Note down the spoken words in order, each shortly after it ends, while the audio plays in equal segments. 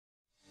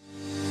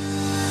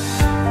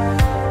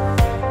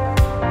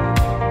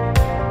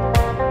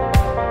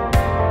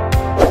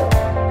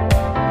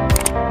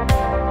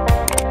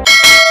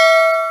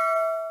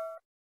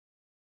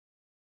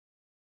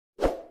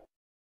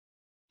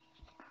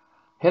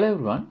Hello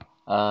everyone.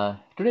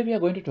 Today we are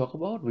going to talk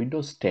about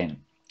Windows 10.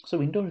 So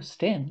Windows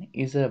 10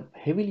 is a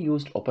heavily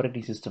used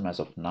operating system as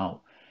of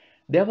now.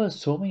 There were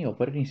so many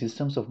operating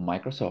systems of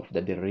Microsoft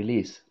that they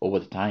release over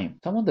the time.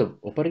 Some of the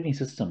operating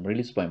system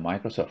released by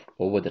Microsoft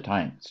over the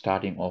time,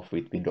 starting off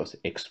with Windows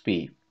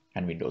XP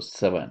and Windows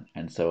 7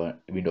 and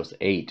Windows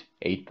 8,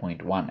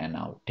 8.1 and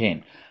now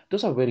 10.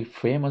 Those are very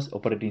famous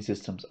operating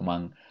systems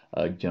among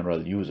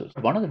general users.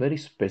 One of the very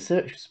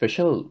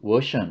special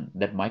version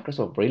that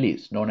Microsoft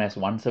released, known as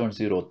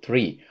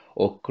 1703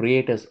 or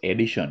Creators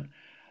Edition,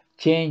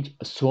 changed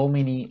so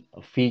many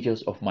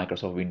features of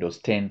Microsoft Windows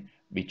 10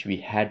 which we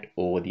had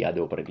over the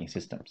other operating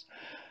systems.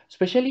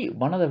 Especially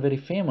one of the very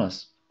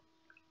famous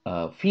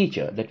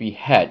feature that we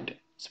had,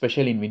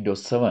 especially in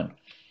Windows 7,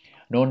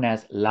 known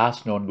as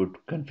last known good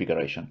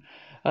configuration,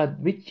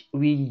 which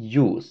we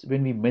use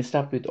when we messed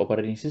up with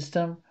operating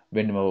system,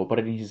 when our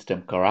operating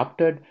system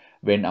corrupted,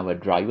 when our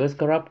drivers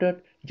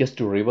corrupted, just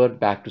to revert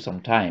back to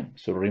some time,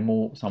 so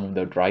remove some of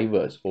the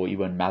drivers or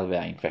even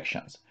malware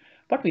infections.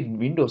 But with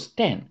Windows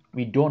 10,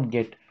 we don't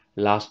get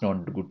last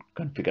known good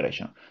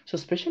configuration. So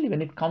especially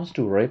when it comes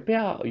to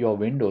repair your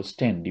Windows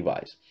 10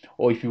 device,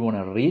 or if you want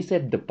to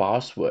reset the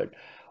password,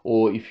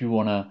 or if you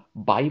want to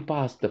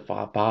bypass the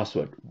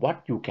password,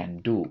 what you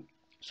can do.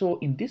 So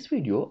in this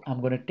video,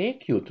 I'm going to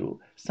take you through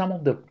some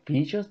of the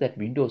features that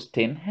Windows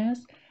 10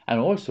 has, and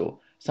also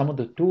some of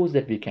the tools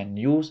that we can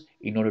use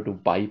in order to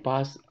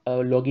bypass a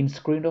login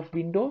screen of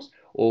Windows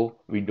or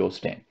Windows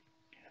 10.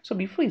 So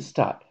before you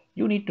start,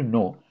 you need to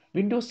know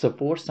Windows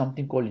supports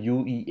something called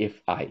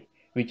UEFI,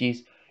 which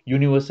is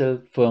Universal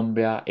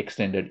Firmware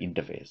Extended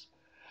Interface.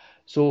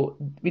 So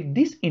with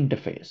this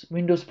interface,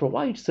 Windows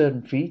provides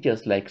certain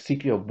features like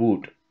secure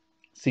boot,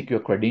 secure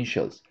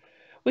credentials,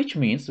 which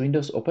means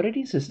Windows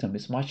operating system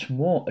is much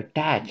more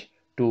attached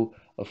to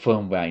a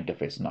firmware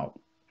interface now.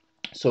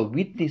 So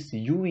with this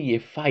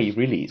UEFI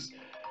release,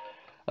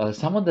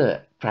 some of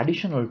the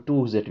traditional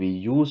tools that we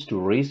use to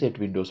reset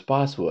Windows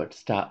password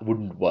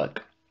wouldn't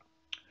work.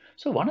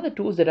 So one of the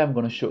tools that I'm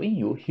going to show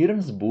you here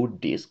is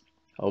boot disk,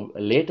 a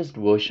latest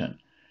version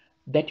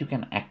that you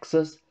can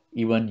access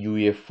even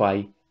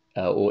UEFI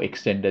or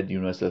extended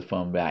universal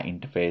firmware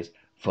interface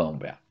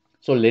firmware.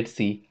 So let's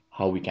see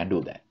how we can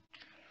do that.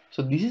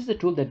 So this is the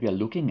tool that we are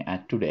looking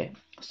at today.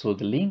 So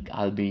the link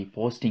I'll be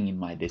posting in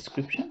my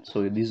description.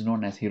 So this is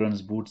known as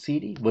Hiran's Boot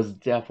CD. It was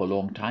there for a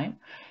long time.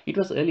 It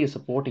was earlier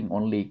supporting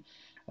only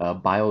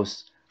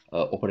BIOS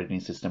operating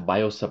system,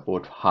 BIOS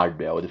support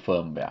hardware or the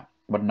firmware.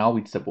 But now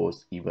it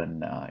supports even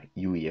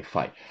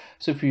UEFI.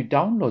 So if you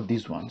download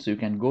this one, so you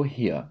can go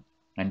here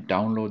and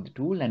download the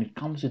tool, and it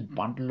comes with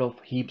bundle of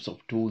heaps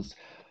of tools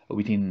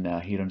within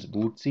Hiran's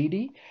Boot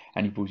CD.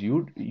 And if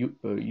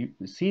you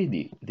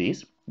see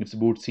this, it's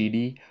Boot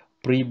CD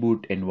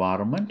pre-boot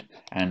environment,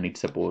 and it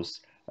supports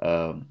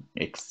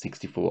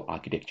x64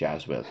 architecture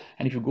as well.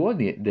 And if you go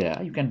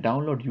there, you can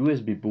download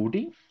USB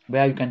booting,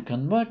 where you can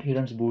convert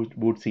Hiran's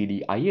boot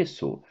CD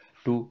ISO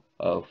to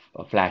a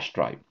flash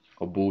drive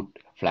or boot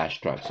flash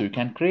drive. So you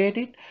can create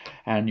it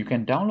and you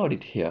can download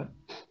it here.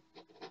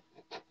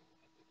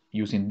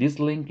 Using this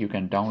link, you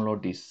can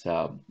download this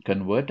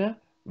converter,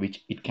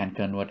 which it can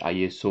convert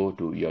ISO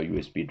to your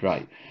USB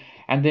drive.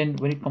 And then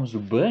when it comes to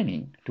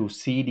burning to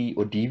CD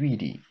or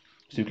DVD,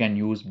 so you can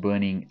use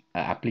burning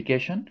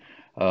application.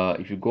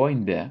 If you go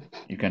in there,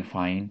 you can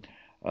find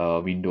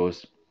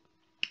Windows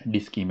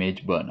disk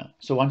image burner.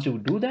 So once you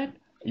do that,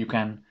 you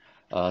can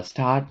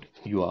start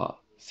your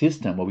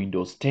system of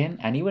Windows 10,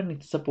 and even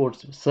it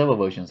supports server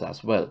versions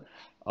as well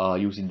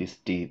using this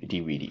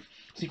DVD.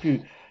 So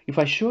if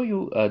I show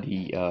you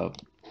the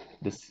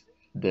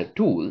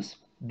tools,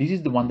 this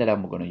is the one that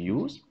I'm going to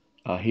use.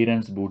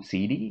 Hiran's Boot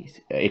CD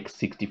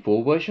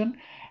x64 version,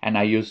 and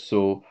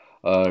ISO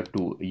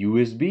to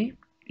USB.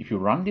 If you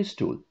run this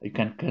tool, you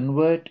can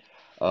convert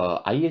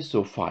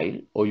ISO file,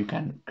 or you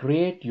can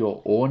create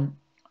your own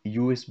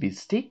USB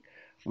stick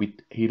with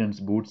Hiran's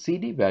Boot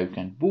CD, where you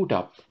can boot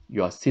up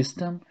your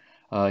system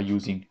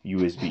using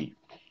USB.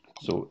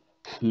 So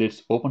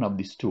let's open up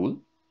this tool.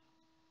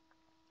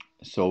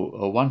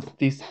 So once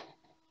this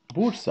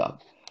boots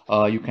up,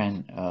 you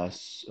can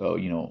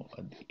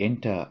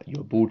enter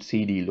your boot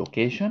CD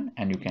location,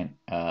 and you can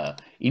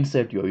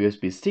insert your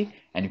USB stick,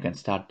 and you can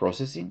start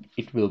processing.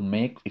 It will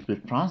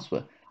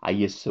transfer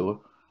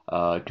ISO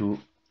to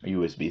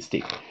USB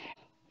stick.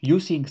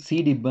 Using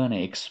CD Burner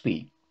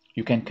XP,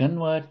 you can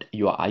convert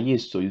your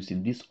ISO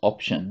using this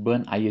option,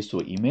 burn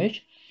ISO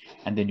image,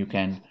 and then you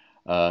can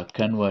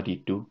convert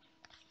it to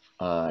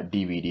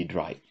DVD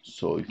drive.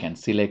 So you can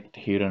select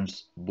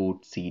Hiran's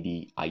Boot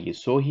CD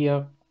ISO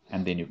here,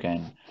 and then you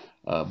can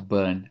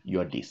burn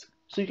your disk.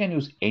 So you can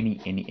use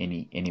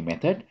any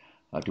method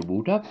to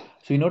boot up.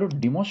 So in order to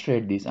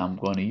demonstrate this, I'm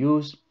going to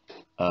use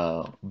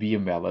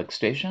VMware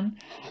Workstation,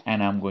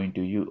 and I'm going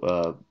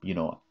to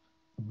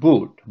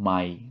boot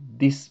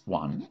this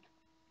one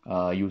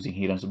using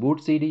Hiran's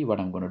Boot CD. What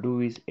I'm going to do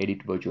is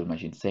edit virtual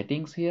machine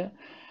settings here,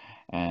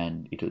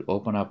 and it will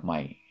open up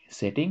my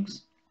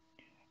settings,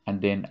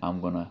 and then I'm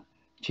gonna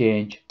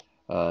change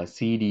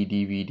CD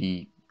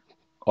DVD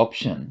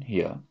option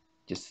here,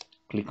 just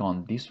click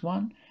on this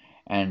one,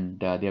 and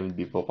there will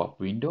be pop-up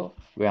window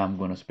where I'm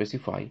going to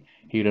specify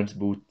Hiran's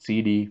boot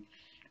CD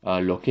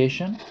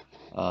location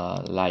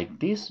like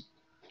this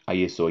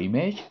ISO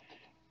image,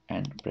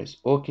 and press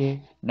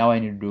OK. Now I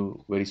need to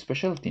do very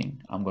special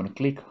thing. I'm going to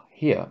click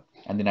here,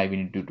 and then I will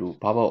need to do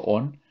power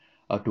on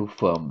to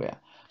firmware.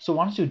 So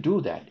once you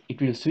do that,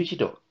 it will switch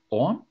it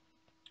on,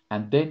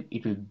 and then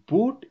it will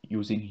boot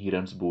using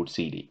Hiran's boot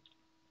CD.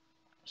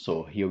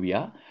 So here we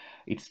are.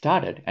 It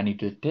started, and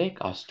it will take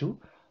us to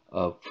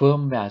a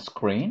firmware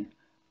screen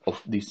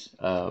of this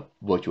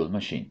virtual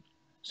machine.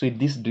 So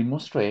this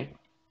demonstrates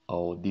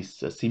or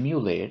this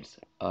simulates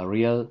a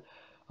real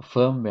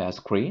firmware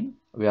screen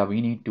where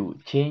we need to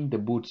change the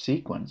boot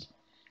sequence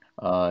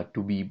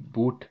to be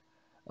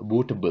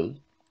bootable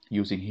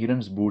using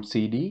Hiran's boot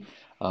CD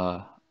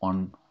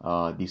on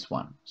this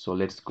one. So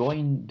let's go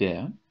in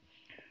there.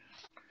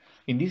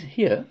 In this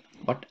here,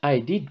 what I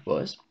did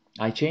was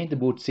I changed the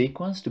boot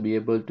sequence to be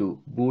able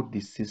to boot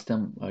this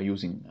system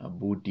using a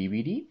boot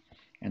DVD,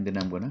 and then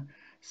I'm gonna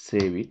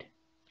save it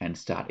and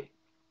start it.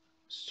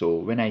 So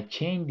when I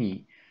change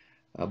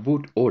the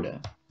boot order,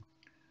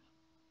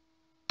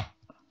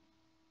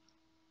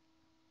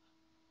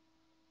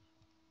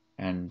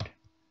 and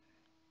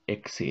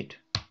exit,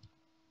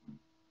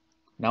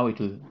 now it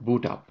will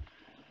boot up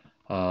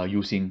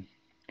using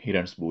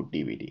Hiran's boot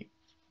DVD.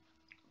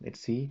 Let's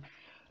see.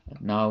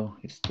 Now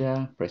it's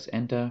there. Press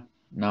enter.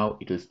 Now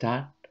it will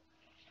start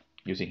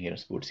using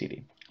Hiran's boot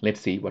CD.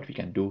 Let's see what we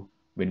can do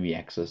when we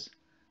access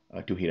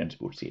to Hiran's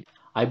boot CD.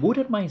 I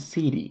booted my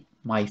CD,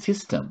 my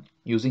system,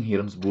 using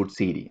Hiran's boot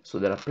CD. So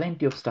there are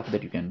plenty of stuff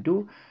that you can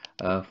do.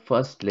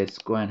 First, let's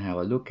go and have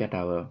a look at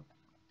our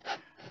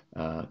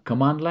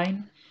command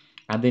line,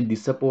 and then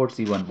this supports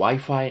even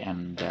Wi-Fi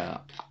and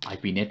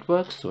IP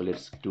networks. So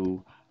let's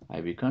do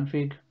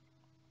ipconfig.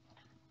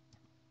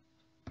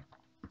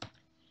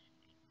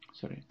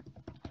 Sorry.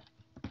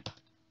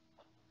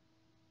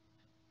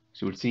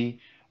 So you'll see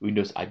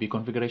Windows IP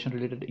configuration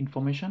related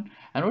information,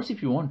 and also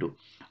if you want to,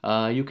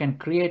 you can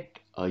create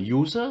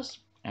users,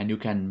 and you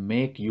can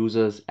make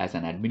users as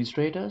an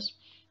administrators.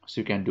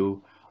 So you can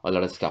do a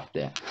lot of stuff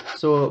there.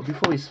 So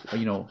before we,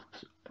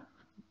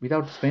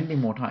 without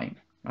spending more time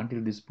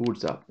until this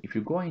boots up, if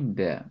you go in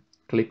there,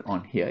 click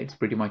on here, it's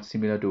pretty much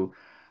similar to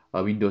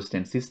a Windows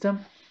 10 system.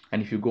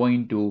 And if you go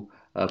into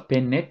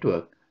pen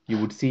network, you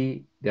would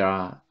see there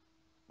are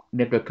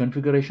network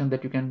configuration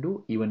that you can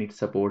do. Even it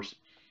supports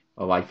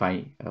a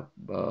Wi-Fi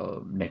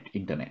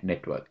internet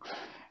network.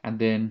 And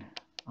then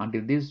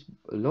until this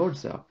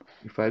loads up,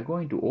 if I go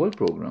into all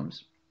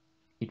programs,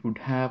 it would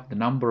have the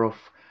number of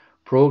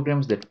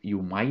programs that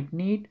you might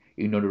need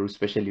in order to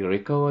specially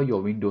recover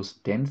your Windows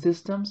 10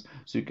 systems.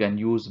 So you can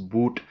use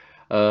boot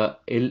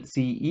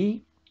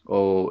LCE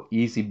or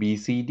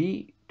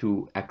EasyBCD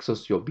to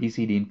access your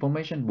BCD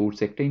information, boot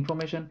sector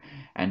information,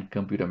 and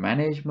computer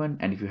management.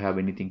 And if you have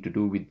anything to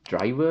do with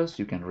drivers,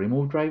 you can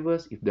remove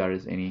drivers if there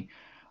is any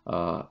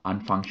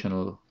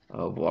unfunctional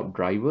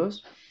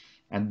drivers.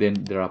 And then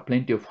there are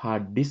plenty of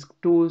hard disk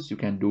tools. You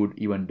can do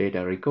even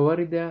data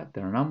recovery there.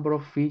 There are a number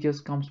of features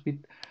comes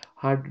with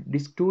hard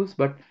disk tools,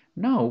 but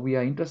now we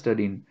are interested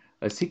in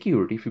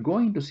security. If you go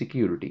into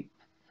security,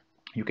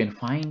 you can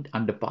find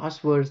under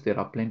passwords there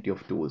are plenty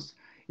of tools.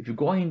 If you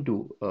go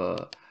into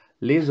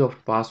list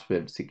of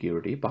password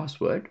security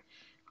password,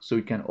 so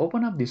you can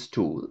open up this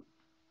tool,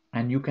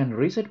 and you can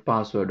reset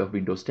password of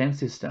Windows 10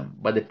 system.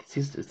 But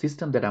the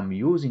system that I'm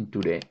using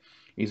today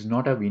is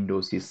not a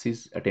Windows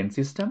 10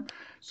 system,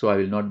 so I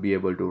will not be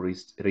able to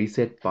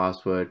reset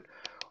password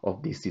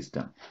of this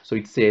system. So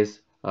it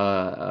says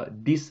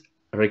this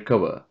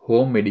recover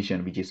home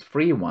edition, which is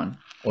free one,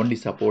 only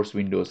supports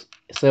Windows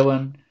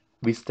 7,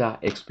 Vista,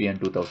 XP, and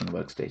 2000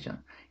 workstation.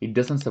 It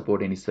doesn't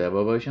support any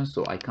server version,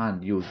 so I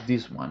can't use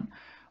this one.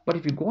 But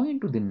if you go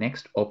into the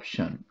next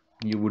option,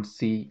 you would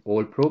see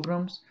all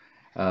programs,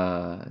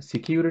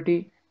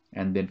 security,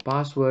 and then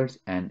passwords,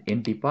 and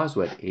NT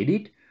password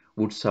edit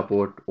would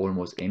support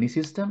almost any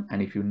system.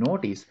 And if you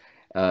notice,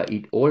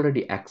 it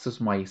already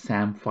accessed my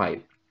SAM file,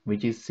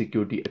 which is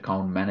security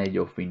account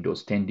manager of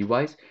Windows 10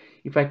 device.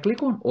 If I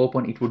click on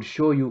open, it would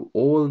show you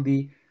all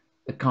the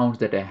accounts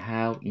that I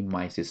have in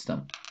my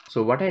system.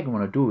 So what I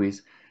want to do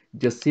is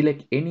just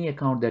select any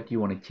account that you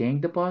want to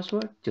change the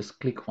password, just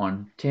click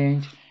on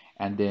change,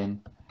 and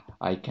then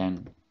I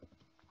can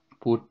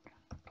put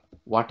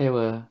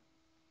whatever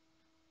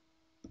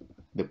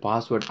the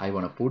password I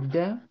want to put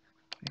there.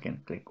 I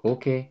can click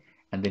OK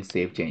and then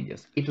save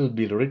changes. It will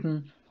be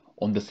written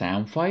on the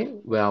SAM file,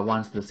 where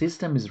once the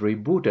system is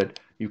rebooted,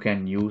 you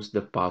can use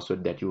the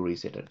password that you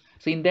resetted.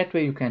 So in that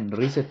way, you can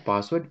reset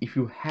password if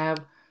you have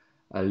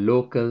a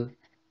local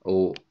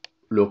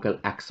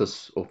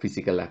access or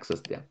physical access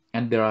there.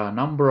 And there are a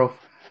number of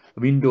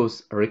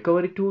Windows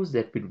recovery tools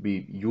that will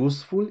be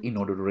useful in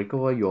order to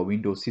recover your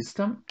Windows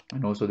system.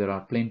 And also there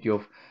are plenty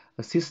of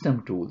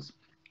system tools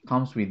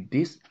comes with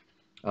this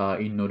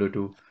in order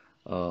to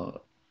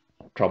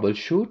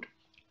troubleshoot,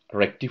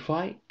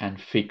 rectify, and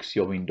fix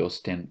your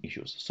Windows 10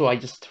 issues. So I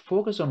just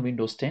focus on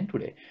Windows 10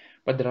 today,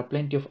 but there are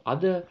plenty of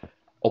other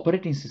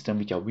operating systems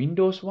which are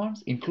Windows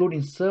ones,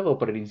 including server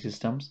operating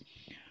systems.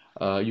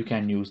 You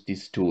can use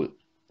this tool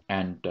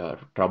and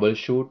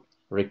troubleshoot,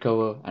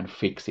 recover, and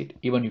fix it.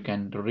 Even you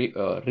can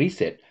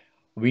reset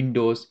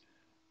Windows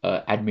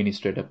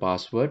administrator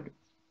password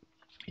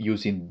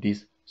using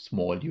this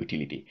small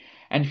utility.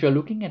 And if you're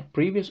looking at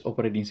previous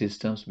operating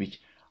systems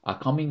which are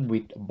coming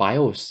with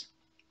BIOS,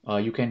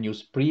 you can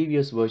use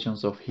previous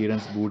versions of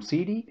Hiran's boot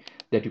CD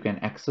that you can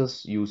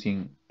access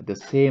using the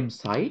same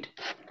site.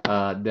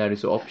 There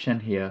is an option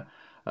here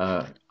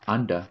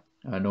under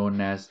known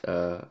as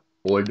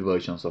old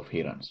versions of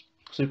Hiran's.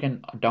 So you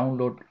can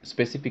download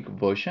specific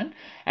version,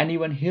 and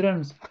even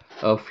Hiran's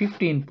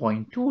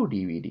 15.2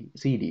 DVD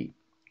CD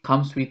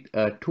comes with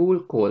a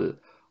tool called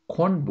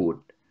Conboot,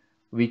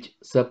 which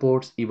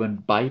supports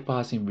even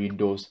bypassing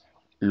Windows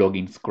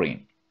login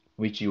screen,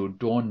 which you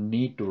don't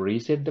need to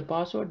reset the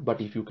password, but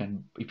if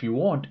you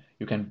want,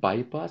 you can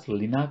bypass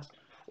Linux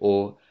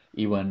or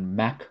even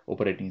Mac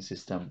operating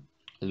system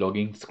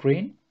login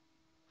screen,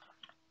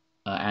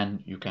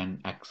 and you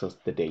can access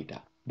the data,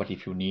 but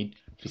if you need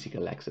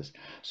physical access.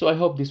 So I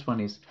hope this one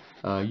is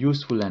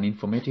useful and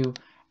informative,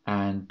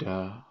 and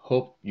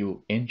hope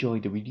you enjoy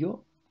the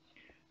video.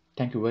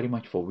 Thank you very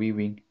much for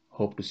viewing.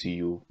 Hope to see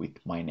you with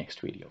my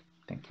next video.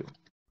 Thank you.